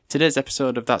Today's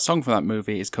episode of That Song from That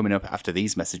Movie is coming up after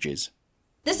these messages.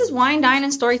 This is Wine, Dine,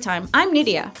 and Storytime. I'm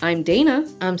Nydia. I'm Dana.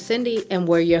 I'm Cindy, and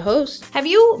we're your hosts. Have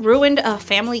you ruined a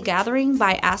family gathering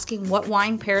by asking what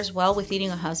wine pairs well with eating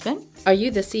a husband? Are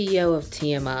you the CEO of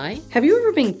TMI? Have you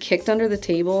ever been kicked under the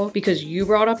table because you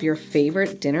brought up your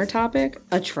favorite dinner topic,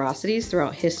 atrocities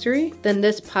throughout history? Then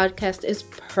this podcast is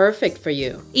perfect for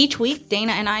you. Each week,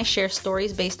 Dana and I share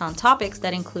stories based on topics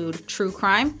that include true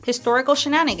crime, historical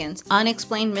shenanigans,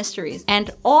 unexplained mysteries, and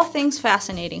all things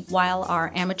fascinating, while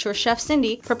our amateur chef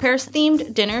Cindy prepares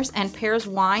themed dinners and pairs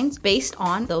wines based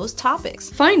on those topics.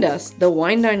 Find us, the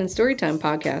Wine, Dine, and Storytime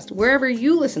podcast, wherever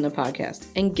you listen to podcasts,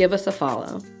 and give us a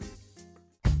follow.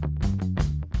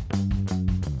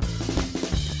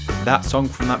 That Song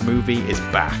from That Movie is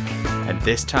back, and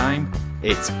this time,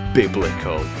 it's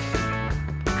biblical.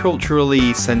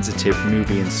 Culturally sensitive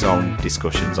movie and song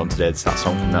discussions on today's That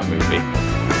Song from That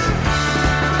Movie.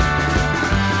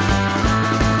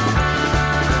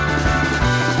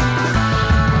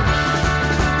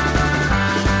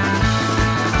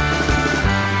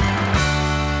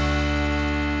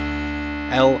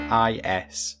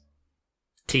 LIS.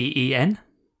 TEN?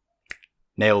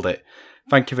 Nailed it.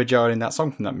 Thank you for joining That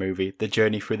Song from That Movie, the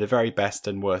journey through the very best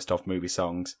and worst of movie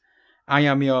songs. I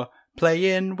am your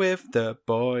Playing with the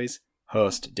Boys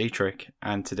host, Dietrich,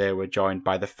 and today we're joined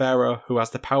by the Pharaoh who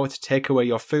has the power to take away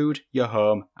your food, your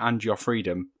home, and your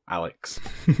freedom, Alex.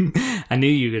 I knew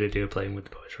you were going to do a Playing with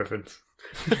the Boys reference.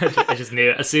 I just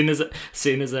knew it. As soon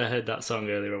as I heard that song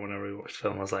earlier when I rewatched the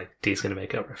film, I was like, Dee's going to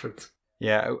make that reference.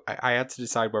 Yeah, I had to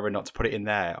decide whether or not to put it in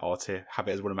there or to have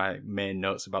it as one of my main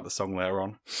notes about the song later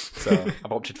on. So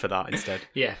I've opted for that instead.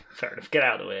 Yeah, fair enough. Get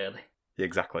out of the way early. Yeah,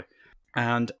 exactly.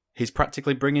 And he's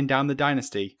practically bringing down the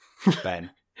dynasty,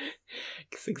 Ben.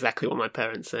 It's exactly what my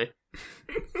parents say.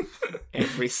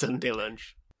 Every Sunday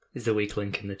lunch. Is the weak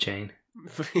link in the chain.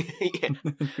 Yeah,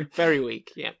 very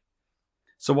weak, yeah.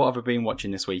 So what have I been watching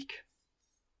this week?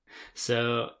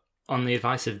 So, on the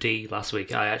advice of Dee last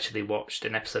week, I actually watched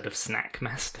an episode of Snack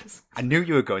Masters. I knew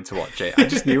you were going to watch it. I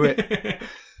just knew it.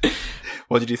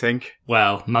 What did you think?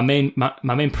 Well, my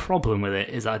main problem with it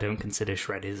is I don't consider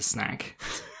shredders a snack.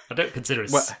 I don't consider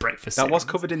it breakfast. That was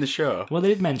cereals. covered in the show. Well, they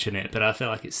did mention it, but I feel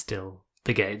like it's still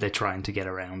they're trying to get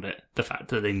around it. The fact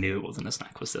that they knew it wasn't a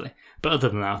snack was silly. But other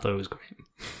than that, I thought it was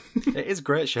great. It is a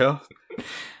great show.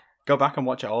 Go back and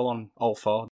watch it all on All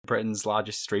 4, Britain's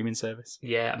largest streaming service.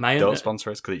 Yeah, don't sponsor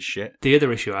us because it's shit. The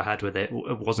other issue I had with it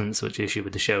wasn't so much an issue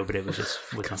with the show, but it was just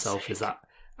with myself. Is that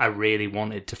I really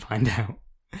wanted to find out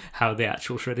how the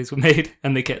actual shreddies were made,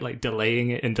 and they kept like delaying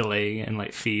it and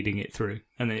like feeding it through,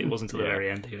 and then it wasn't until the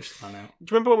very end they just found out. Do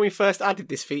you remember when we first added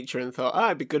this feature and thought,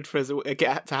 it'd be good for us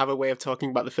to have a way of talking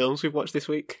about the films we've watched this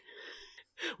week?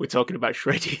 We're talking about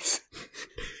shreddies.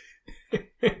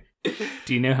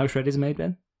 Do you know how shreddies are made,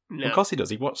 Ben? No. Of course he does.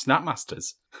 He watched Snack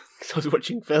Masters. So I was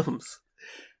watching films.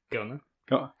 Go on then.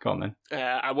 Go on then.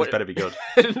 This better be good.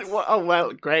 Oh,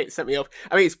 well, great. Set me up.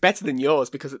 I mean, it's better than yours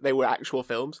because they were actual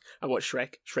films. I watched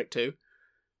Shrek 2.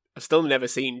 I've still never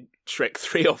seen Shrek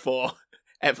 3 or 4,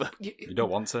 ever. You don't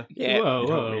want to? Yeah.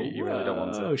 Whoa, you really don't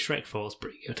want to. Oh, Shrek 4's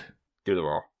pretty good. Do the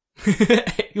raw.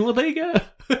 Well, there you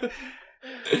go.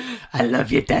 I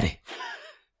love you, Daddy.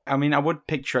 I mean, I would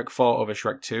pick Shrek 4 over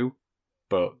Shrek 2,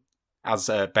 but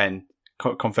as Ben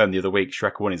confirmed the other week,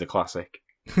 Shrek 1 is a classic.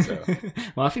 So.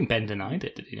 Well, I think Ben denied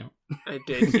it, did he not? I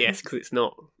did, yes, because it's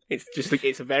not. It's just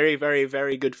it's a very, very,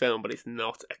 very good film, but it's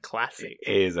not a classic.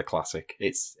 It is a classic.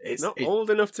 It's not old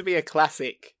enough to be a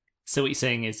classic. So what you're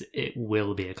saying is it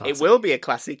will be a classic? It will be a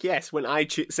classic, yes, when I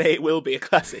say it will be a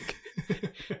classic.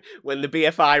 When the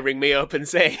BFI ring me up and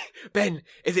say, Ben,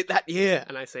 is it that year?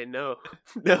 And I say, no.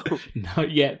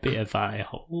 Not yet, BFI.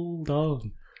 Hold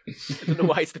on. I don't know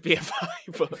why it's the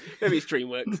BFI, but maybe it's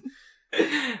DreamWorks.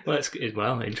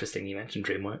 Well, interesting you mentioned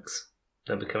DreamWorks.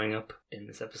 They'll be coming up in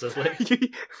this episode later.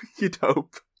 You'd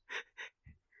hope.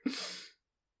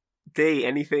 D,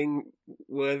 anything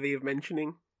worthy of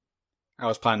mentioning? I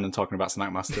was planning on talking about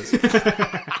Snack Masters.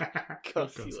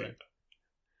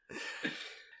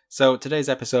 So today's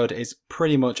episode is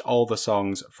pretty much all the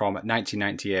songs from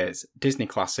 1998's Disney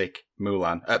classic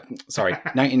Mulan.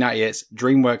 1998's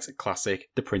DreamWorks classic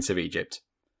The Prince of Egypt.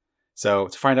 So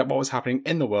to find out what was happening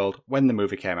in the world when the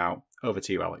movie came out, over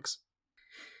to you, Alex.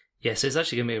 Yeah, so it's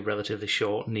actually going to be a relatively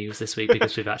short news this week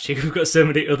because we've got so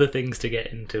many other things to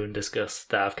get into and discuss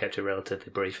that I've kept it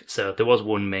relatively brief. So there was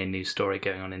one main news story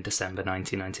going on in December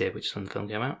 1998, which is when the film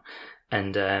came out.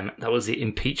 And that was the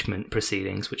impeachment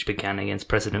proceedings, which began against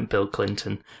President Bill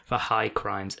Clinton for high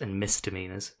crimes and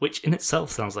misdemeanors, which in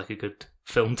itself sounds like a good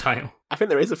film title. I think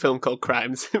there is a film called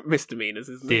Crimes Misdemeanors,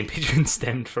 isn't The there? impeachment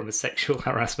stemmed from a sexual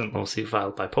harassment lawsuit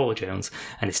filed by Paul Jones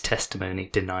and his testimony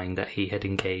denying that he had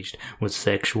engaged with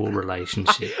sexual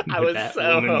relationship I with was that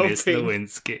so woman, Miss hoping.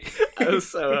 Lewinsky. I was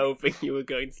so hoping you were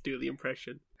going to do the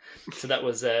impression. So that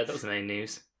was the main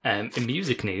news. In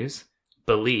music news,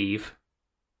 Believe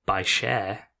by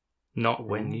Cher, Not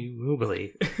When You Will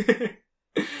Believe,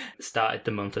 started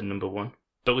the month at number 1,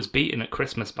 but was beaten at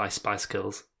Christmas by Spice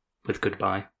Girls with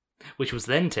Goodbye, which was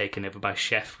then taken over by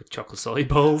Chef with Chocolate Solid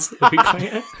Balls a week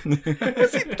later.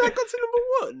 Was it that got to number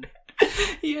 1?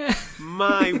 Yeah.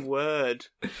 My word.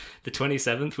 The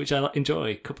 27th, which I enjoy,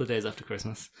 a couple of days after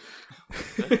Christmas.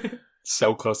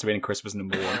 So close to being Christmas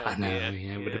number 1. I know,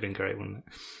 yeah, it would have been great, wouldn't it?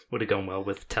 Would have gone well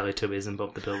with Teletubbies and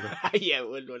Bob the Builder. Yeah, it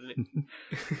would, wouldn't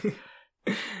it?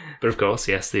 But of course,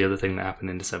 yes, the other thing that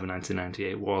happened in December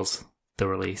 1998 was the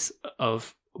release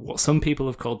of what some people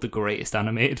have called the greatest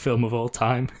animated film of all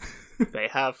time. They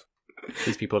have.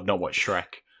 These people have not watched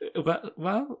Shrek.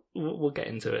 Well, we'll get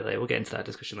into it later. We'll get into that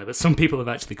discussion later. But some people have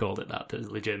actually called it that. That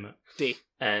is legitimate. D.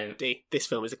 This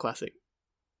film is a classic.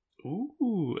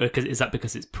 Ooh, is that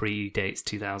because it predates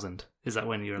 2000? Is that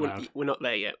when you're allowed? We're not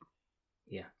there yet.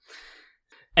 Yeah.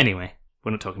 Anyway,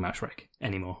 we're not talking about Shrek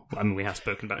anymore. I mean, we have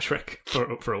spoken about Shrek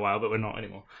for a while, but we're not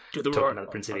anymore. Do the Talking roar. about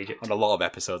the Prince of Egypt. On a lot of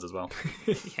episodes as well.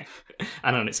 Yeah,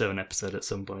 and on its own episode at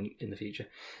some point in the future.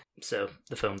 So,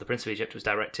 the film The Prince of Egypt was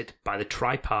directed by the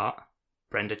tripart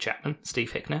Brenda Chapman,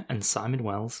 Steve Hickner, and Simon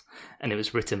Wells, and it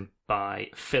was written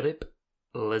by Philip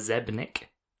Lezebnik,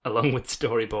 along with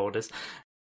storyboarders.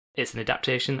 It's an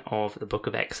adaptation of the Book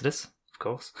of Exodus, of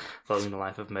course, following the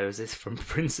life of Moses from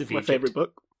Prince of My Egypt favourite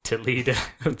book. to leader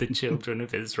of the children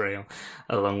of Israel,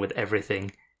 along with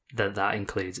everything that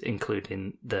includes,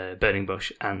 including the burning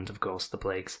bush and, of course, the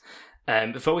plagues.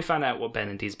 Before we find out what Ben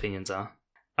and Dee's opinions are,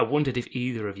 I wondered if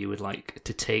either of you would like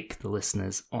to take the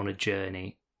listeners on a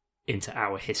journey into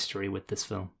our history with this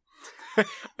film.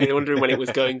 I'm wondering when it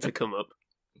was going to come up.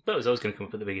 But it was always going to come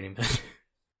up at the beginning, Ben.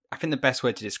 I think the best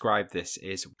way to describe this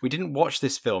is we didn't watch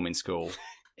this film in school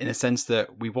in the sense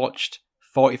that we watched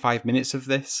 45 minutes of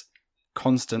this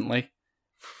constantly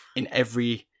in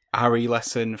every RE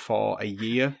lesson for a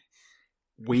year,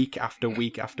 week after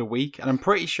week after week. And I'm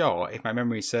pretty sure, if my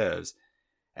memory serves,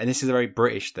 and this is a very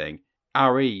British thing,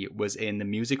 RE was in the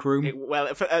music room.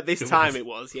 At this time it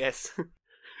was, yes.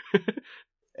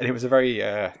 And it was a very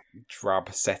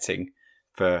drab setting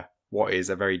for what is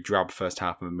a very drab first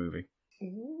half of a movie.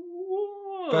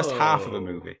 First half of a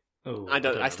movie. Oh,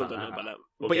 I still don't know about that.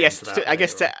 We'll But get yes, into that I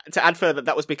guess later to add further,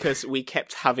 that was because we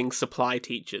kept having supply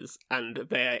teachers and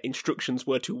their instructions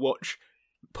were to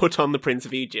put on The Prince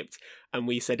of Egypt, and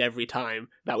we said every time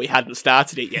that we hadn't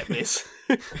started it yet, miss.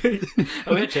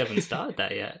 Oh, we actually haven't started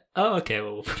that yet. Oh, okay.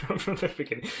 Well, we'll put it on from the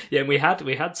beginning. Yeah, we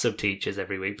had sub teachers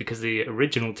every week because the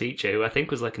original teacher, who I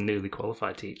think was like a newly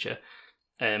qualified teacher,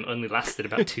 only lasted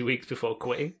about 2 weeks before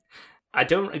quitting. I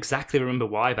don't exactly remember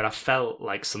why, but I felt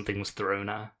like something was thrown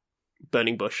at her.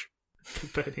 Burning bush.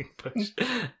 Burning bush.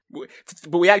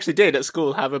 But we actually did at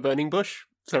school have a burning bush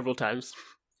several times.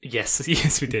 Yes,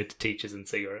 we did. Teachers and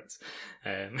cigarettes,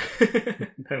 and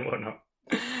whatnot.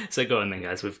 So go on then,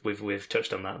 guys. We've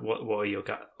touched on that. What are your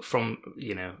from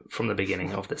the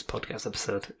beginning of this podcast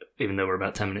episode? Even though we're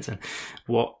about 10 minutes in,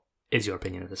 what is your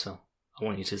opinion of this film? I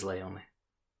want you to lay on me.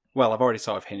 Well, I've already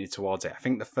sort of hinted towards it. I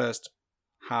think the first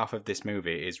half of this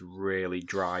movie is really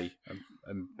dry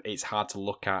and it's hard to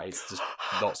look at. It's just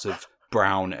lots of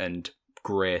brown and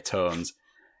grey tones.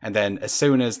 And then as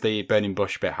soon as the burning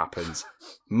bush bit happens,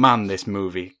 man, this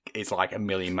movie is like a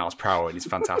million miles per hour and it's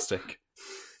fantastic.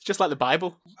 It's just like the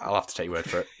Bible. I'll have to take your word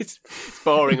for it. It's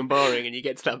boring and boring, and you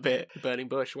get to that bit, the burning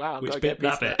bush. Wow, I've Which got to bit?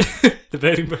 get That a piece bit. The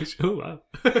burning bush. Oh wow.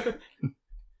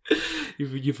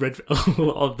 You've read a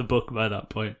lot of the book by that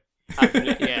point. I've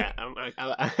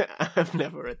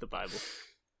never read the Bible.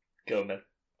 Go on, man.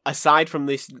 Aside from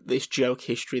this joke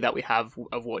history that we have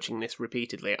of watching this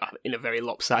repeatedly in a very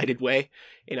lopsided way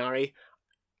in RE,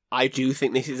 I do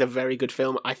think this is a very good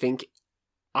film. I think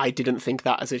I didn't think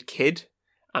that as a kid,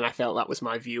 and I felt that was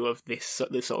my view of this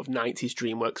sort of 90s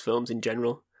DreamWorks films in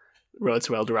general. Road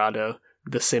to El Dorado,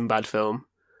 the Sinbad film.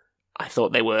 I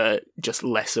thought they were just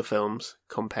lesser films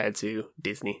compared to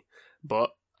Disney, but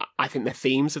I think the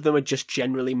themes of them are just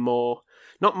generally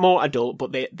not more adult,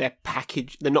 but they're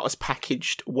packaged. They're not as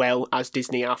packaged well as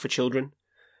Disney are for children,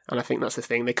 and I think that's the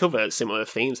thing. They cover similar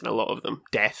themes in a lot of them: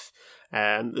 death,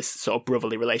 this sort of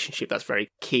brotherly relationship that's very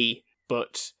key.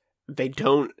 But they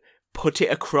don't put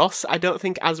it across, I don't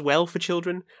think, as well for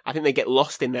children. I think they get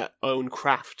lost in their own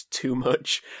craft too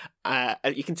much.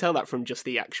 You can tell that from just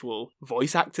the actual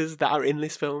voice actors that are in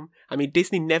this film. I mean,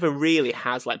 Disney never really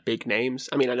has, like, big names.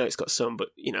 I mean, I know it's got some, but,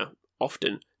 you know,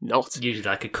 often not. Usually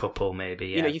like a couple, maybe,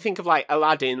 yeah. You know, you think of, like,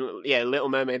 Aladdin, yeah, Little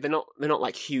Mermaid, they're not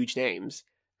like, huge names.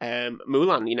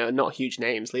 Mulan, you know, not huge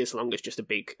names. Lea Salonga's just a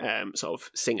big sort of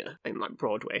singer in like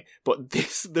Broadway. But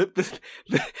this, the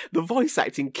voice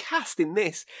acting cast in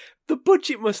this, the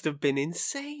budget must have been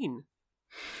insane.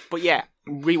 But yeah,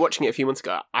 rewatching it a few months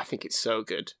ago, I think it's so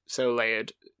good, so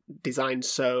layered, designed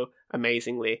so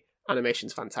amazingly.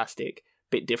 Animation's fantastic,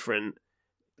 bit different.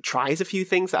 Tries a few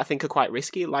things that I think are quite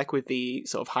risky, like with the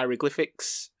sort of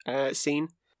hieroglyphics scene.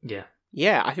 Yeah.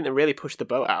 Yeah, I think they really pushed the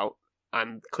boat out.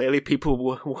 And clearly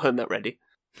people weren't that ready.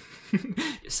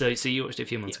 So you watched it a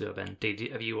few months ago, Ben.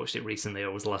 Have you watched it recently,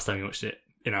 or was the last time you watched it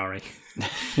in RE?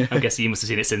 I'm guessing you must have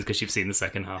seen it since, because you've seen the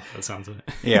second half, by the sounds of it.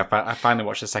 Yeah, but I finally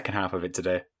watched the second half of it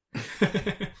today.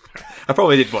 I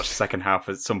probably did watch the second half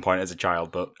at some point as a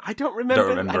child, but I don't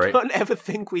remember it. I don't ever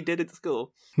think we did at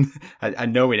school. I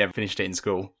know we never finished it in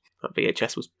school. That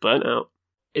VHS was burnt out.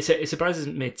 It surprises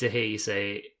me to hear you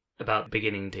say about the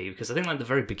beginning, Dee, because I think like the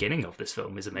very beginning of this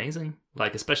film is amazing.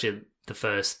 Like especially the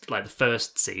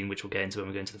first scene, which we'll get into when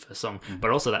we go into the first song,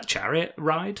 but also that chariot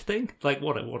ride thing. Like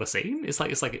what a scene! It's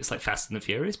like Fast and the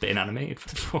Furious, but in animated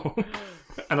form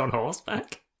and on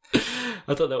horseback.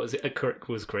 I thought that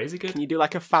was crazy good. Can you do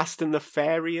like a Fast and the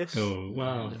Furious? Oh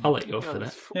wow! I'll let you off for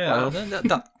that.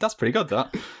 Yeah, that's pretty good.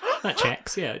 That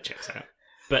checks. Yeah, it checks out.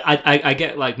 But I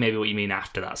get like maybe what you mean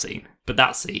after that scene. But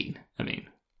that scene, I mean,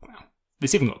 wow.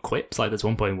 It's even got quips. Like there's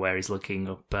one point where he's looking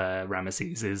up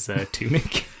Ramesses'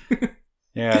 tunic.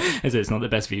 Yeah, as it's not the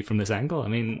best view from this angle. I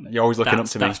mean, you're always looking up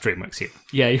to me. That's DreamWorks.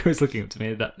 Yeah, you're always looking up to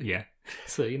me. Yeah.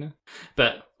 So you know.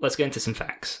 But let's get into some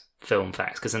facts, film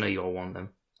facts, because I know you all want them.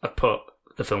 I've put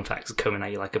the film facts coming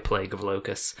at you like a plague of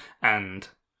locusts, and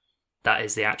that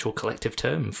is the actual collective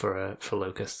term for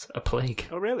locusts, a plague.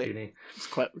 Oh, really? It's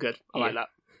quite good. I like that.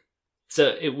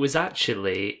 So it was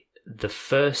actually the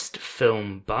first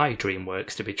film by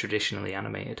DreamWorks to be traditionally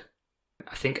animated.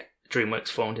 I think DreamWorks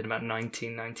formed in about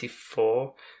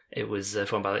 1994. It was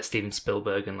formed by like Steven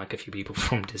Spielberg and like a few people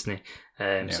from Disney,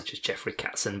 such as Jeffrey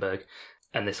Katzenberg.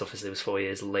 And this obviously was 4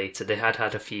 years later. They had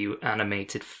a few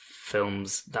animated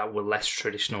films that were less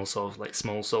traditional, sort of like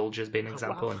Small Soldiers being an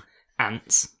example, and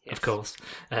Ants, of course.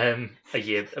 A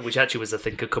year, which actually was I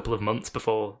think a couple of months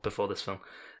before this film.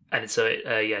 And so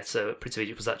Prince of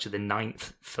Egypt was actually the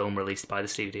 9th film released by the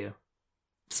studio.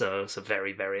 So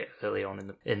very, very early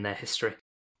on in their history.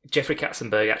 Jeffrey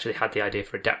Katzenberg actually had the idea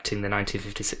for adapting the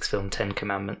 1956 film 10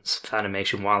 Commandments for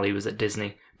animation while he was at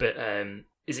Disney. But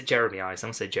is it Jeremy Eisner? I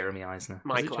want to say Jeremy Eisner.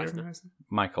 Michael Eisner.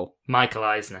 Michael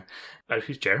Eisner. Oh,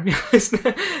 who's Jeremy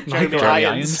Eisner? Jeremy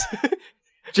Irons.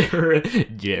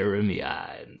 Jeremy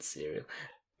Irons. Serial.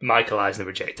 Michael Eisner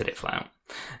rejected it flat out.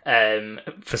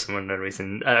 For some unknown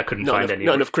reason. I couldn't find any.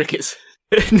 Not enough crickets.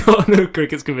 Not enough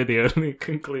crickets could be the only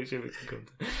conclusion we can come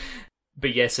to.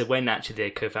 But yeah, so when actually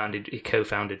he co-founded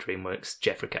DreamWorks,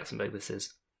 Jeffrey Katzenberg,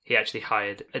 he actually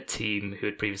hired a team who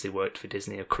had previously worked for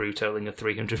Disney, a crew totaling of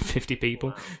 350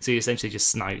 people. So he essentially just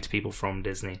sniped people from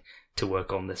Disney to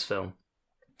work on this film.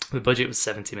 The budget was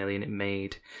 $70 million. It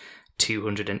made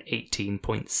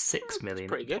 $218.6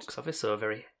 million at the box office, so a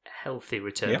very healthy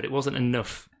return. Yep. But it wasn't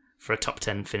enough for a top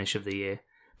 10 finish of the year.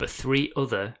 But 3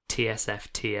 other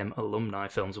TSF-TM alumni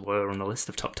films were on the list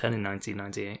of top 10 in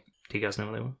 1998. Do you guys know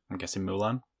what they were? I'm guessing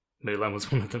Mulan. Mulan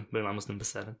was one of them. Mulan was number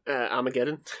 7.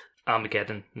 Armageddon.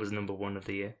 Armageddon was number 1 of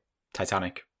the year.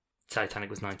 Titanic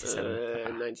was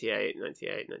 97.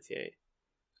 98.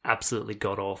 Absolutely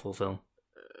god-awful film.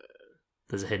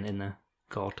 There's a hint in there.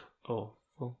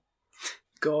 God-awful.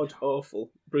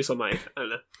 God-awful. Bruce Almighty. I don't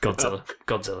know.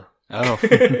 Godzilla. Oh.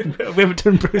 We haven't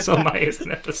done Bruce Almighty as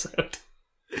an episode.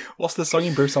 What's the song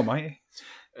in Bruce Almighty?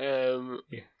 Yeah,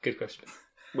 good question.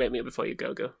 Wake Me Up Before You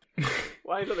Go.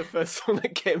 Why is that the first song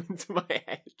that came into my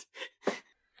head?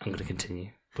 I'm going to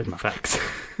continue with my facts.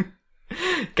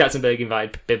 Katzenberg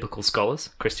invited biblical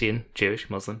scholars, Christian, Jewish,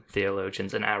 Muslim,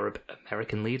 theologians, and Arab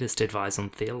American leaders to advise on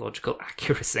theological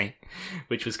accuracy,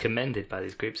 which was commended by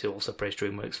these groups who also praised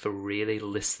DreamWorks for really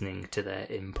listening to their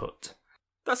input.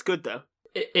 That's good, though.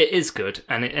 It is good,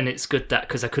 and it's good that,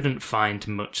 because I couldn't find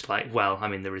much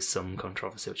there is some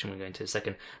controversy, which I'm going to go into in a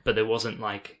second, but there wasn't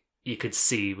you could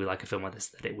see with like a film like this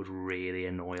that it would really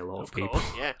annoy a lot of people.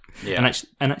 Yeah. And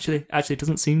actually it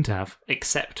doesn't seem to have,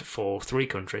 except for 3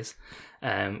 countries,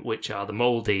 which are the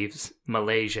Maldives,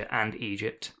 Malaysia, and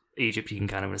Egypt. Egypt, you can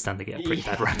kind of understand they get a pretty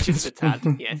bad rap. Just a tad,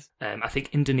 yes. I think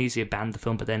Indonesia banned the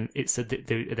film, but then it said that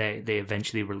they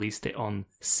eventually released it on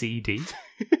CD.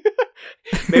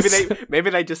 Maybe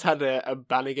they just had a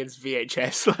ban against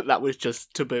VHS. That was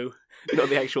just taboo, not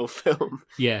the actual film.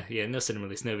 Yeah, no cinema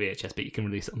release, no VHS, but you can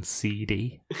release it on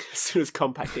CD. As soon as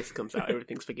compact disc comes out,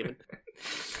 everything's forgiven.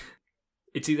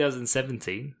 In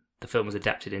 2017, the film was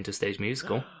adapted into a stage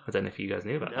musical. I don't know if you guys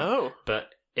knew about that. No. But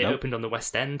it Nope. opened on the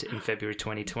West End in February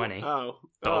 2020. Oh.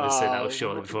 But obviously that was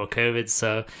shortly before COVID,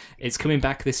 so it's coming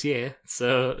back this year.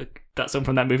 So that's on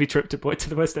from that movie trip to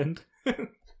the West End.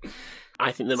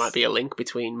 I think there might be a link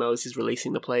between Moses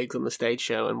releasing the plagues on the stage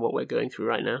show and what we're going through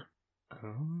right now.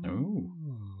 Ooh.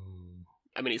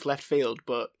 I mean, it's left field,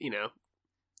 but,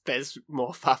 there's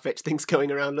more far-fetched things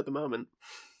going around at the moment.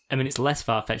 I mean, it's less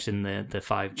far-fetched than the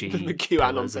 5G The QAnon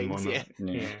pillars and things, whatnot.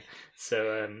 yeah. Yeah.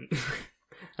 So,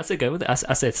 I say go with it.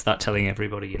 I say start telling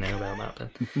everybody you know about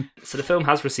that then. So the film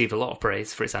has received a lot of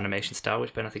praise for its animation style,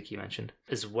 which Ben, I think you mentioned,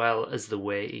 as well as the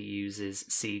way it uses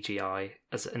CGI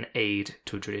as an aid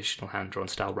to a traditional hand-drawn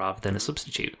style rather than a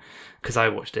substitute. Because I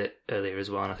watched it earlier as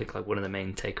well, and I think one of the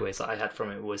main takeaways that I had from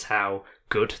it was how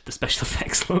good the special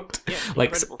effects looked. Yeah,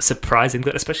 incredible. Surprising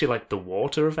good, especially the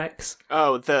water effects.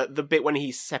 Oh, the bit when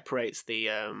he separates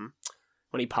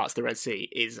when he parts the Red Sea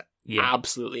is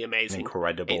absolutely amazing.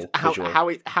 Incredible It's visual. how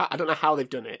I don't know how they've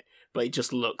done it, but it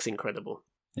just looks incredible.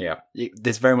 Yeah,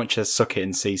 there's very much a suck it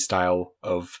and see style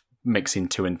of mixing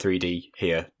 2 and 3D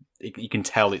here. You can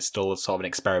tell it's still sort of an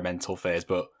experimental phase,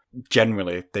 but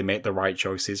generally they make the right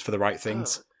choices for the right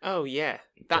things. Oh yeah,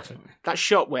 Definitely. that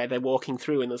shot where they're walking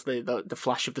through and there's the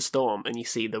flash of the storm and you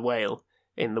see the whale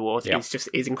in the water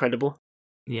is incredible.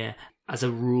 Yeah, as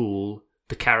a rule,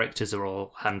 the characters are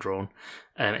all hand-drawn.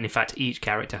 And in fact, each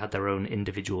character had their own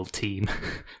individual team,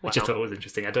 which I Wow. thought was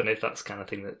interesting. I don't know if that's the kind of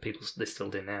thing that they still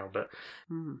do now, but...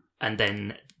 And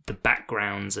then the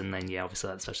backgrounds, and then,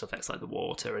 obviously the special effects like the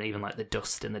water, and even the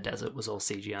dust in the desert was all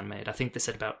CG animated. I think they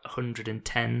said about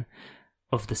 110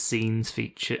 of the scenes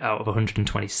out of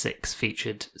 126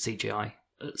 featured CGI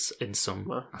in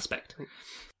some aspect.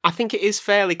 I think it is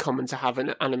fairly common to have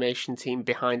an animation team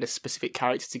behind a specific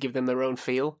character to give them their own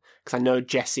feel. Because I know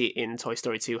Jessie in Toy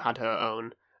Story 2 had her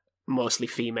own, mostly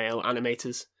female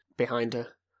animators behind her.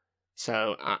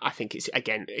 So I think it's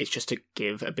just to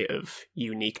give a bit of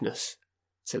uniqueness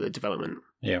to the development.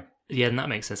 Yeah. Yeah, and that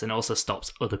makes sense. And also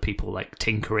stops other people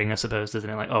tinkering, I suppose, doesn't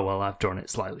it? Oh, well, I've drawn it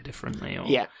slightly differently. Or...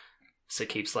 Yeah. So it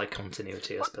keeps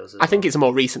continuity, I suppose. I think it's a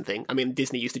more recent thing. I mean,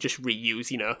 Disney used to just reuse,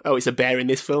 it's a bear in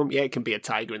this film. Yeah, it can be a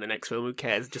tiger in the next film. Who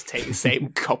cares? Just take the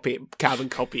same carbon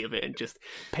copy of it and just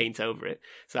paint over it.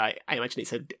 So I imagine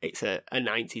it's a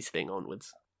 90s thing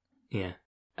onwards. Yeah.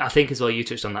 I think as well you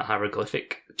touched on that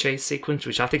hieroglyphic chase sequence,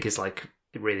 which I think is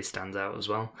it really stands out as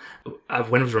well.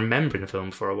 When I was remembering the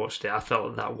film before I watched it, I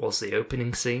thought that was the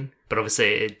opening scene. But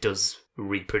obviously it does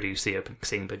reproduce the opening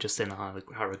scene, but just in a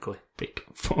hieroglyphic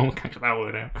form. I can't get that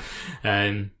word out.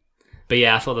 But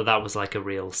yeah, I thought that was a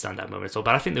real standout moment as well.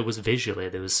 But I think there was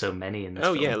so many in this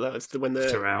film. Oh yeah, that's when the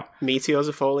throughout. meteors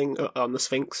are falling on the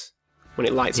Sphinx. When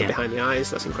it lights up behind the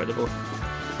eyes, that's incredible.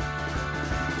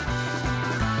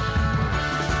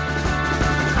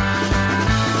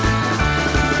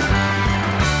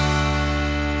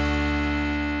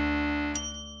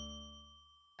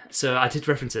 So I did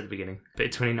reference it at the beginning, but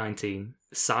in 2019,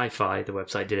 Sci-Fi, the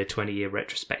website, did a 20-year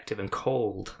retrospective and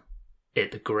called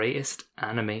it the greatest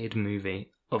animated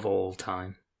movie of all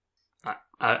time.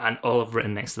 And all I've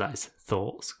written next to that is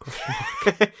thoughts.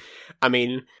 I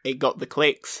mean, it got the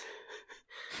clicks.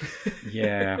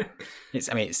 Yeah. It's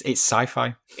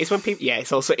sci-fi. It's when people. Yeah,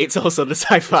 it's also the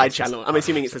Sci-Fi Channel. I'm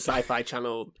assuming it's the Sci-Fi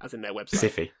Channel, as in their website.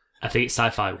 Sci-fi. I think it's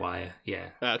Sci-Fi Wire, yeah.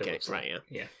 Okay, right, yeah.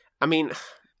 Yeah. I mean,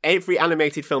 every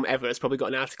animated film ever has probably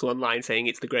got an article online saying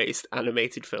it's the greatest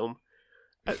animated film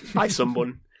by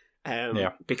someone.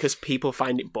 Because people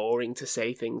find it boring to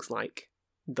say things like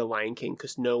The Lion King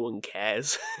because no one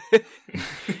cares.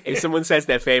 If someone says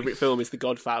their favourite film is The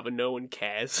Godfather, no one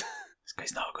cares.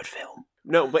 It's not a good film.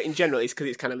 No, but in general, it's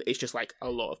because it's just a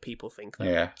lot of people think that.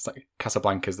 Yeah, it's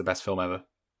Casablanca's the best film ever.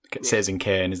 Citizen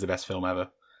Kane is the best film ever.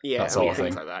 Yeah, that sort of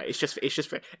things thing. like that. It's just.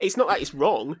 It's not like it's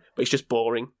wrong, but it's just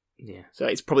boring. Yeah. So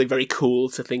it's probably very cool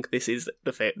to think this is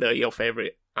your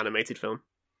favourite animated film.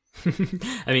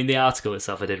 I mean, the article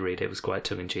itself, I did read it, was quite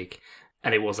tongue-in-cheek.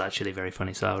 And it was actually very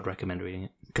funny, so I would recommend reading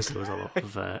it. Because there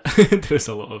was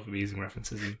a lot of amusing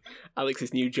references.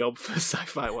 Alex's new job for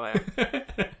Sci-Fi Wire.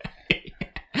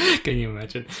 Can you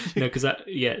imagine? No, because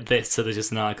so there's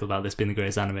just an article about this being the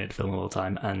greatest animated film of all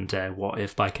time, and What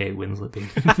If by Kate Winslet being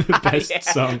the best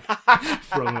song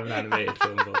from an animated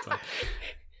film of all time.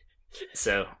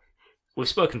 So we've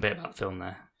spoken a bit about the film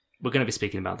there. We're going to be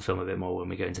speaking about the film a bit more when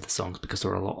we go into the songs because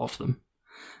there are a lot of them.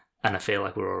 And I feel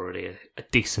like we're already a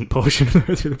decent portion of the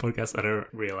way through the podcast. I don't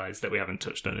realise that we haven't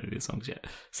touched on any of the songs yet.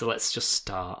 So let's just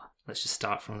start. Let's just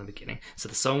start from the beginning. So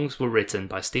the songs were written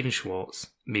by Stephen Schwartz,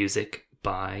 music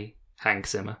by Hans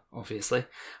Zimmer, obviously.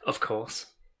 Of course.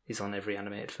 He's on every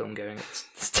animated film going at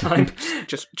this time.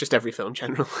 just every film,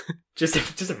 general. just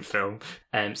every film.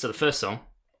 So the first song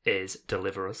is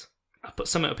Deliver Us. I put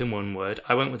something up in one word.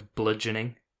 I went with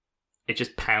bludgeoning. It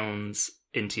just pounds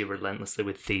into you relentlessly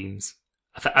with themes.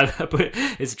 I put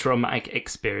it's a traumatic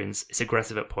experience. It's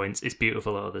aggressive at points. It's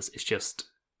beautiful at others. It's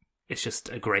just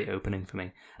a great opening for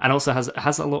me, and also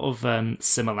has a lot of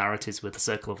similarities with The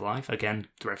Circle of Life. Again,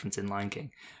 referencing Lion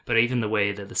King, but even the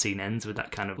way that the scene ends with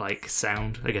that kind of like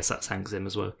sound. I guess that's Hans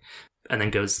Zimmer's work, and then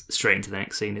goes straight into the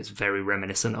next scene. It's very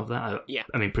reminiscent of that.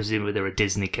 I mean, presumably there are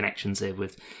Disney connections here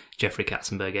with Jeffrey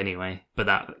Katzenberg anyway, but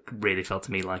that really felt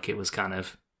to me like it was kind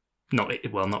of.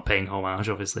 Not paying homage,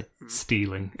 obviously.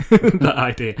 Stealing that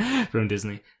idea from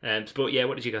Disney. But yeah,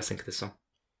 what did you guys think of this song?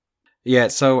 Yeah,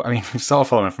 so, I mean, sort of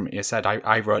following from what you said,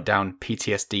 I wrote down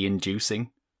PTSD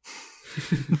inducing.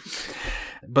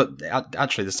 But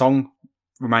actually, the song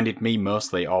reminded me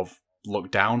mostly of Look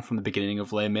Down from the beginning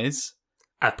of Les Mis.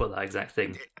 I put that exact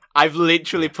thing. I've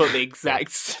literally put the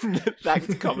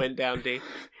exact comment down, D.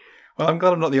 Well, I'm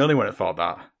glad I'm not the only one that thought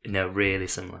that. No, really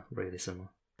similar. Really similar.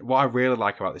 What I really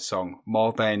like about this song,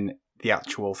 more than the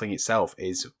actual thing itself,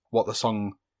 is what the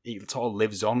song it sort of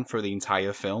lives on through the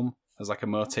entire film as like a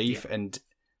motif. Yeah. And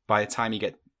by the time you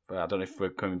get, I don't know if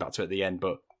we're coming back to it at the end,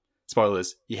 but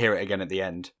spoilers, you hear it again at the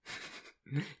end.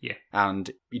 Yeah. And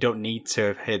you don't need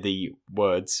to hear the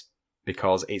words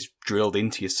because it's drilled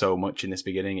into you so much in this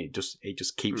beginning. It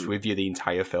just keeps with you the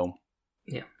entire film.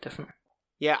 Yeah, definitely.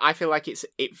 Yeah, I feel like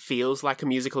it feels like a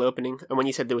musical opening. And when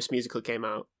you said there was musical came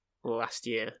out last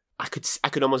year, I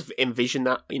could almost envision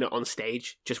that, on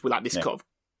stage, just with like this kind of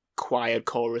choir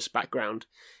chorus background.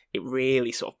 It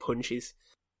really sort of punches,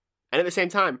 and at the same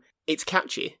time, it's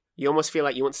catchy. You almost feel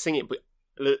like you want to sing it, but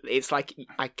it's like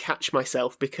I catch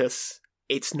myself because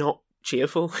it's not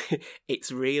cheerful.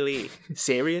 It's really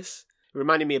serious. It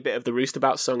reminded me a bit of the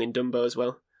Roosterbout song in Dumbo as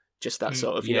well. Just that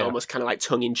sort of, almost kind of like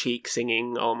tongue-in-cheek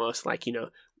singing, almost like,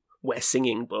 we're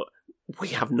singing, but we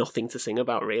have nothing to sing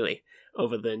about, really,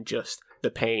 other than just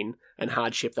the pain and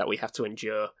hardship that we have to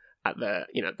endure at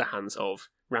the hands of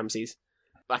Ramses.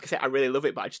 Like I said, I really love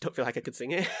it, but I just don't feel like I could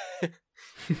sing it.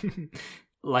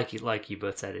 like you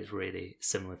both said, it's really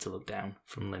similar to Look Down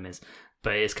from Les Mis,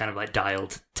 but it's kind of like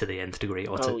dialed to the nth degree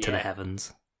or to the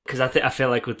heavens. Because I feel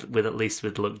like with at least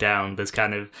with Look Down, there's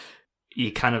you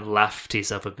kind of laugh to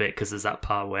yourself a bit because there's that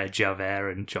part where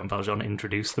Javert and Jean Valjean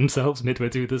introduce themselves midway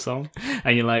through the song,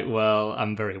 and you're like, well,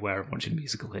 I'm very aware of watching a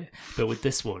musical here. But with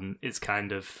this one, it's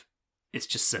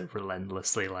just so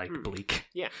relentlessly bleak.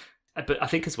 Yeah. But I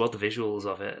think as well the visuals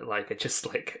of it are just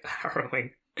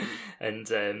harrowing, and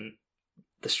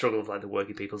the struggle of the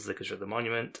working people as they construct the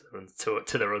monument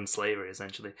to their own slavery,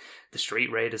 essentially. The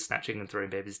street raiders snatching and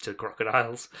throwing babies to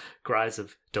crocodiles, cries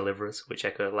of deliverers, which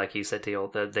echo, like you said,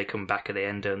 they come back at the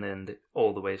end, don't they, and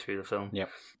all the way through the film. Yep.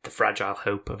 The fragile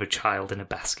hope of a child in a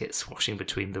basket swashing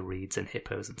between the reeds and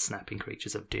hippos and snapping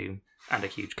creatures of doom, and a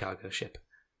huge cargo ship.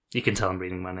 You can tell I'm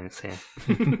reading my notes here.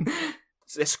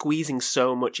 They're squeezing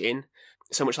so much in,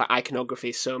 so much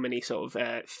iconography, so many sort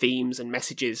of themes and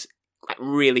messages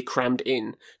really crammed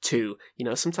in to,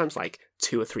 sometimes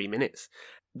 2 or 3 minutes.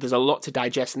 There's a lot to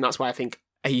digest, and that's why I think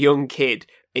a young kid,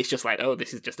 it's just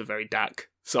this is just a very dark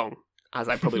song, as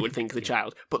I probably would think as a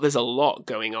child. But there's a lot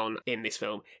going on in this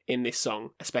film, in this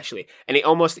song especially. And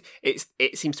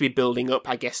it seems to be building up,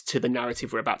 I guess, to the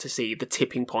narrative we're about to see, the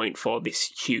tipping point for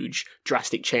this huge,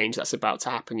 drastic change that's about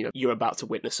to happen. You're about to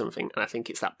witness something, and I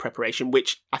think it's that preparation,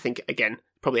 which I think, again,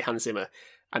 probably Hans Zimmer,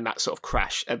 and that sort of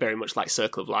crash are very much like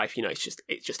Circle of Life.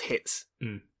 It just hits.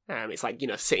 It's like,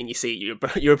 sit in your seat,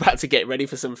 you're about to get ready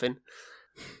for something.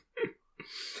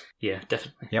 Yeah,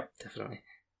 definitely. Yep. Definitely.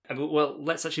 Well,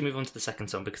 let's actually move on to the second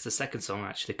song, because the second song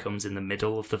actually comes in the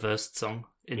middle of the first song,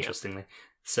 interestingly. Yeah.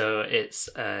 So it's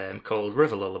called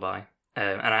River Lullaby.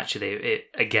 And actually, it,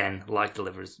 again, like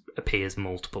Deliverers, appears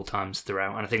multiple times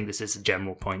throughout. And I think this is a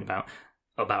general point about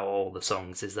all the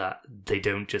songs, is that they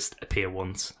don't just appear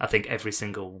once. I think every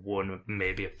single one,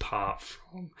 maybe apart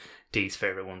from Dee's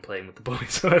favourite one, Playing with the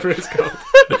Boys, whatever it's called.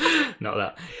 Not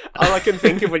that. All I can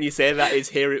think of when you say that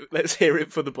is let's hear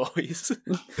it for the boys.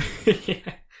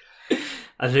 Yeah.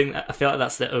 I feel like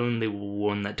that's the only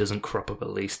one that doesn't crop up at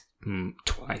least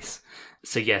twice.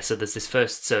 So there's this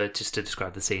first, just to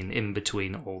describe the scene, in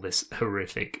between all this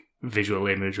horrific visual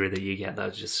imagery that you get that I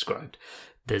just described,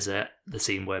 There's the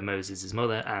scene where Moses'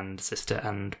 mother and sister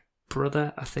and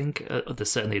brother, I think,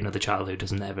 there's certainly another child who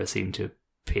doesn't ever seem to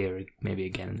appear maybe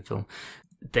again in the film.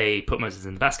 They put Moses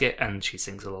in the basket and she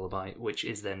sings a lullaby, which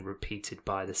is then repeated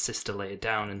by the sister later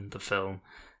down in the film,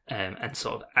 and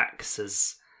sort of acts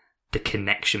as the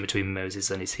connection between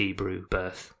Moses and his Hebrew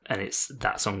birth. And it's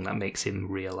that song that makes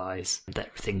him realise that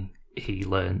everything he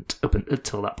learnt up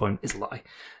until that point is a lie.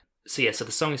 So yeah, so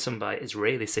the song is sung by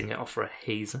Israeli singer Ofra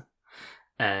Hazer.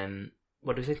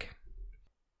 What do you think?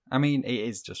 I mean, it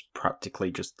is just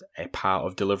practically just a part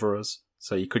of Deliverers.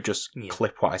 So you could just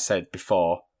clip what I said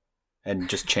before and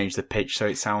just change the pitch so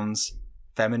it sounds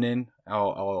feminine,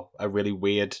 or a really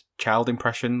weird child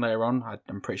impression later on.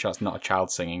 I'm pretty sure it's not a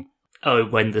child singing. Oh,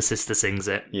 when the sister sings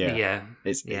it. Yeah.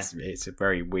 It's a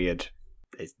very weird...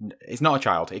 It's not a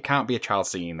child. It can't be a child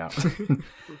singing that.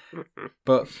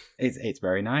 But it's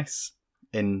very nice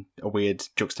in a weird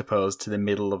juxtaposed to the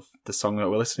middle of the song that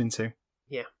we're listening to.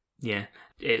 Yeah.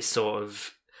 It sort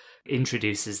of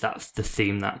introduces the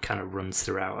theme that kind of runs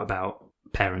throughout about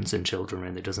parents and children,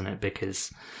 really, doesn't it?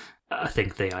 Because I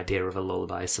think the idea of a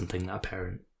lullaby is something that a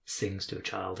parent sings to a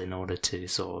child in order to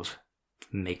sort of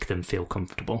make them feel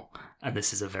comfortable. And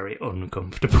this is a very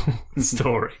uncomfortable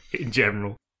story in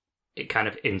general. It kind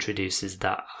of introduces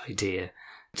that idea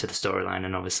to the storyline,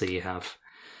 and obviously you have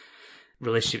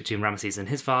relationship between Ramesses and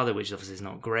his father, which obviously is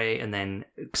not great, and then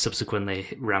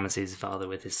subsequently Ramesses' father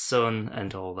with his son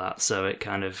and all that. So it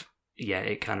kind of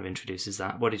introduces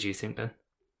that. What did you think, Ben?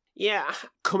 Yeah,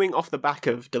 coming off the back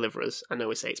of Deliverers, I know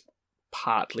we say it's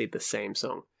partly the same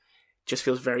song. It just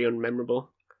feels very unmemorable.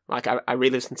 Like, I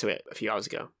re-listened to it a few hours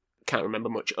ago. Can't remember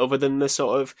much other than the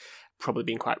sort of, probably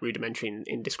being quite rudimentary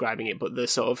in describing it, but the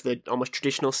sort of the almost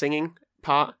traditional singing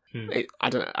part. I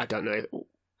don't know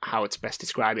how to best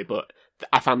describe it, but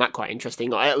I found that quite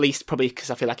interesting, or at least probably because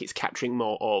I feel like it's capturing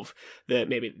more of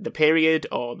maybe the period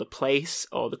or the place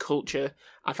or the culture.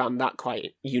 I found that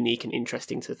quite unique and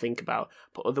interesting to think about,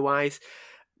 but otherwise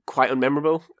quite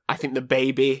unmemorable. I think the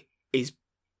baby is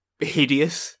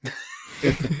hideous.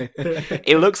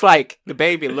 The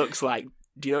baby looks like.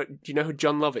 Do you know who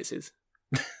John Lovitz is?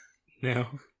 No.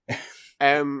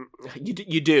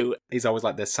 You do. He's always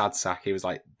like the sad sack. He was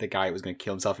like the guy who was going to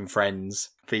kill himself in Friends.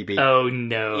 Phoebe. Oh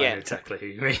no, yeah. I know exactly who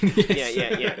you mean. Yes.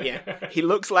 Yeah. He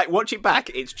looks like, watch it back,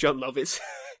 it's John Lovitz.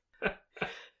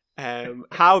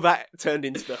 How that turned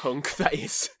into the hunk that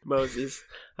is Moses,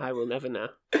 I will never know.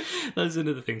 That's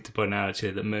another thing to point out,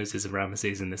 actually, that Moses and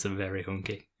Ramesses in this are very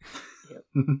hunky.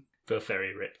 Yep. Both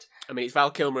very ripped. I mean, it's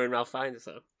Val Kilmer and Ralph Fiennes,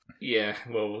 so. Yeah,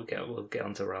 well, we'll get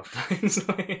onto Ralph Fiennes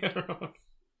later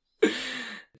on.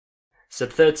 So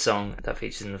the third song that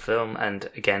features in the film, and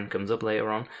again comes up later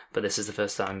on, but this is the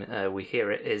first time we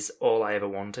hear it, is All I Ever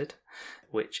Wanted,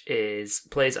 which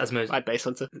plays as Moses... By Bass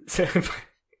Hunter.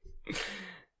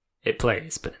 It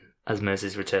plays, but as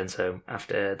Moses returns home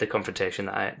after the confrontation,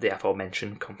 the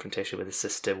aforementioned confrontation with his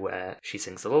sister, where she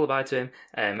sings the lullaby to him,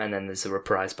 and then there's a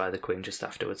reprise by the Queen just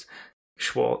afterwards.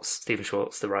 Stephen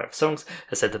Schwartz, the writer of songs,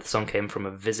 has said that the song came from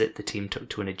a visit the team took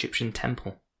to an Egyptian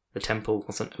temple. The temple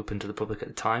wasn't open to the public at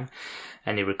the time,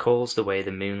 and he recalls the way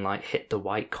the moonlight hit the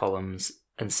white columns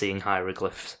and seeing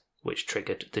hieroglyphs, which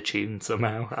triggered the tune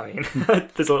somehow. I mean,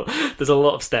 there's a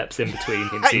lot of steps in between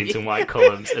him seeing some white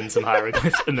columns and some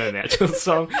hieroglyphs and then the actual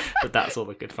song, but that's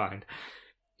all I could find.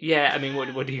 Yeah, I mean,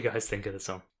 what do you guys think of the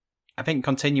song? I think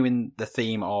continuing the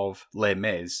theme of Les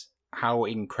Mis, how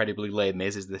incredibly Les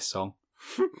Mis is this song?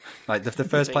 Like the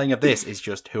first playing of this is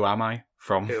just "Who Am I?"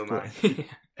 from Who Am I?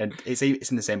 And it's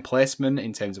in the same placement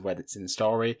in terms of where it's in the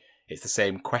story. It's the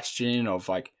same question of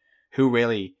like, who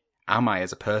really am I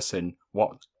as a person?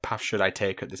 What path should I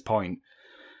take at this point?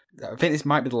 I think this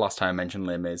might be the last time I mention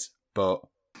Les Mis, but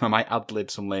I might ad-lib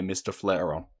some Les Mis stuff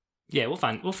later on. Yeah, we'll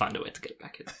find a way to get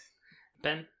back in.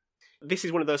 Ben? This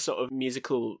is one of those sort of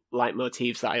musical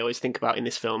leitmotifs that I always think about in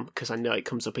this film, because I know it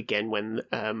comes up again when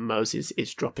Moses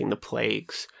is dropping the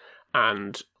plagues,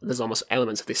 and there's almost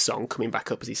elements of this song coming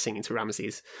back up as he's singing to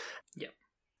Ramesses. Yeah,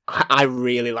 I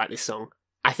really like this song.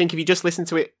 I think if you just listen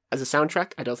to it as a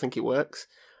soundtrack, I don't think it works.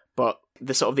 But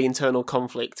the sort of the internal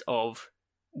conflict of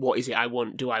what is it I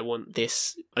want? Do I want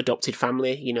this adopted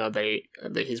family? You know,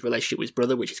 his relationship with his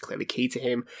brother, which is clearly key to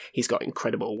him. He's got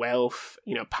incredible wealth,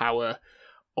 power.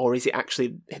 Or is it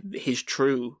actually his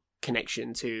true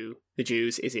connection to the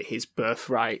Jews? Is it his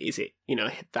birthright? Is it,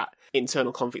 that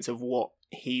internal conflict of what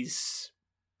he's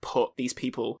put these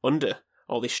people under,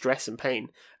 all this stress and pain?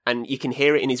 And you can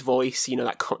hear it in his voice,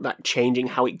 that changing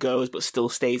how it goes, but still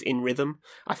stays in rhythm,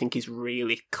 I think is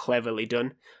really cleverly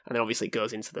done. And then obviously it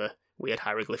goes into the weird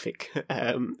hieroglyphic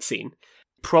scene.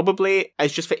 probably,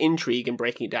 as just for intrigue and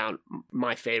breaking it down,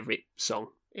 my favourite song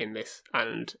in this.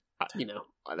 And,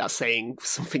 that's saying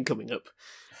something coming up.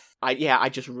 I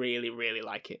just really, really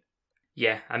like it.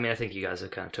 Yeah, I mean, I think you guys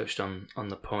have kind of touched on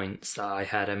the points that I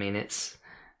had. I mean, it's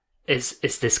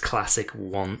this classic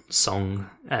want song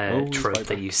trope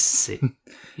that you see.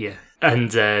 Yeah.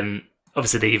 And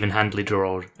obviously they even handily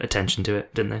draw attention to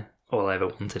it, didn't they? All I Ever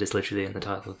Wanted is literally in the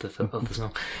title of the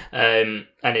song.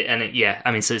 Yeah,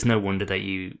 I mean, so it's no wonder that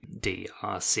you, D,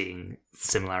 are seeing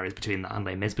similarities between that and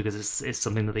Les Mis, because it's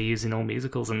something that they use in all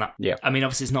musicals, and that... Yeah. I mean,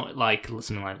 obviously it's not like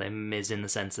something like Les Mis in the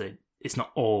sense that it's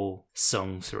not all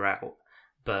sung throughout,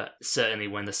 but certainly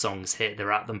when the songs hit,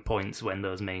 they're at them points when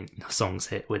those main songs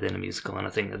hit within a musical, and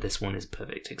I think that this one is a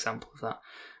perfect example of that.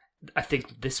 I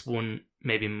think this one,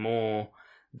 maybe more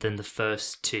than the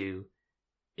first two,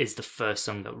 is the first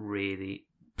song that really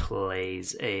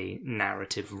plays a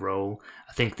narrative role.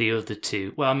 I think the other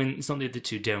two, well, I mean, it's not the other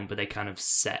two don't, but they kind of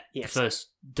set. Yes. The first,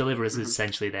 Deliver is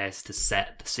essentially there to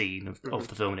set the scene of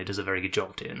the film, and it does a very good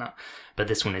job doing that. But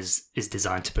this one is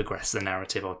designed to progress the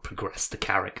narrative, or progress the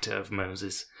character of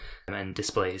Moses, and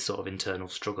display his sort of internal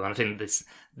struggle. And I think this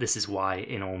is why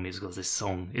in all musicals this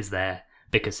song is there,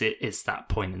 because it is that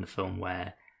point in the film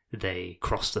where they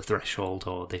cross the threshold,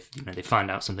 or they find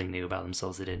out something new about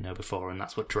themselves they didn't know before, and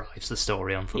that's what drives the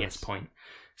story on from this point.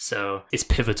 So it's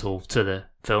pivotal to the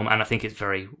film, and I think it's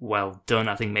very well done.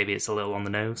 I think maybe it's a little on the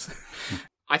nose.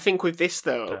 I think with this,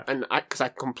 though, and because I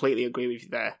completely agree with you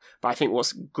there, but I think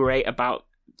what's great about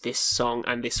this song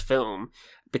and this film,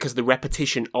 because the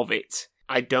repetition of it,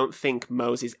 I don't think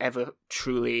Moses ever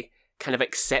truly kind of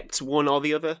accepts one or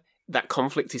the other. That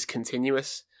conflict is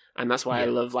continuous. And that's why I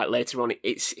love, like, later on,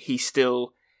 he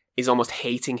still is almost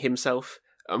hating himself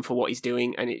for what he's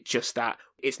doing, and it's just that,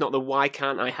 it's not the why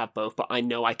can't I have both, but I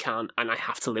know I can't, and I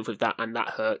have to live with that, and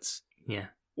that hurts. Yeah.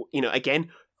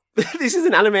 Again, this is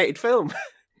an animated film.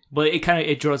 Well,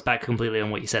 it draws back completely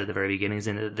on what you said at the very beginning, is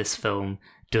in that this film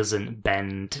doesn't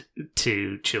bend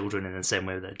to children in the same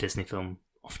way that a Disney film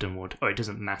often would, or it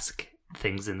doesn't mask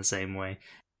things in the same way.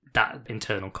 That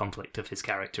internal conflict of his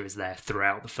character is there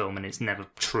throughout the film, and it's never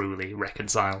truly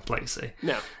reconciled, like you say.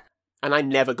 No. And I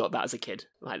never got that as a kid.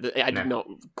 Like, I did not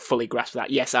fully grasp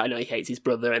that. Yes, I know he hates his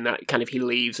brother, and that kind of he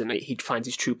leaves and he finds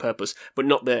his true purpose, but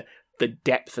not the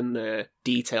depth and the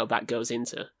detail that goes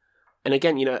into. And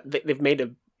again, they've made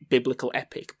a biblical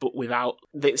epic, but without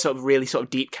the sort of really sort of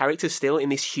deep characters still in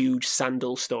this huge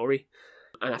sandal story.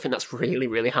 And I think that's really,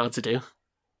 really hard to do.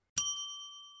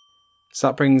 So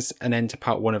that brings an end to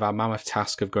part 1 of our mammoth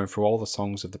task of going through all the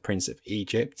songs of the Prince of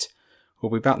Egypt.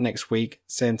 We'll be back next week,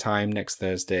 same time, next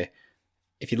Thursday.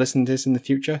 If you listen to this in the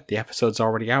future, the episode's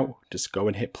already out. Just go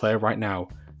and hit play right now.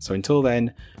 So until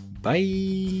then, bye!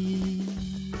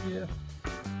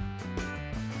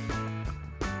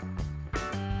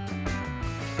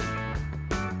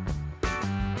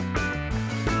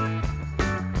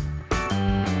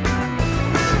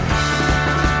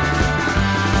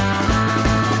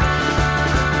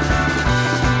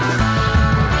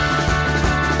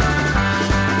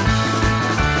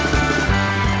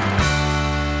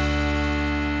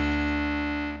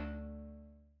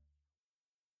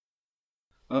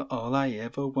 All I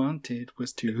ever wanted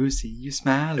was to see you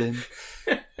smiling.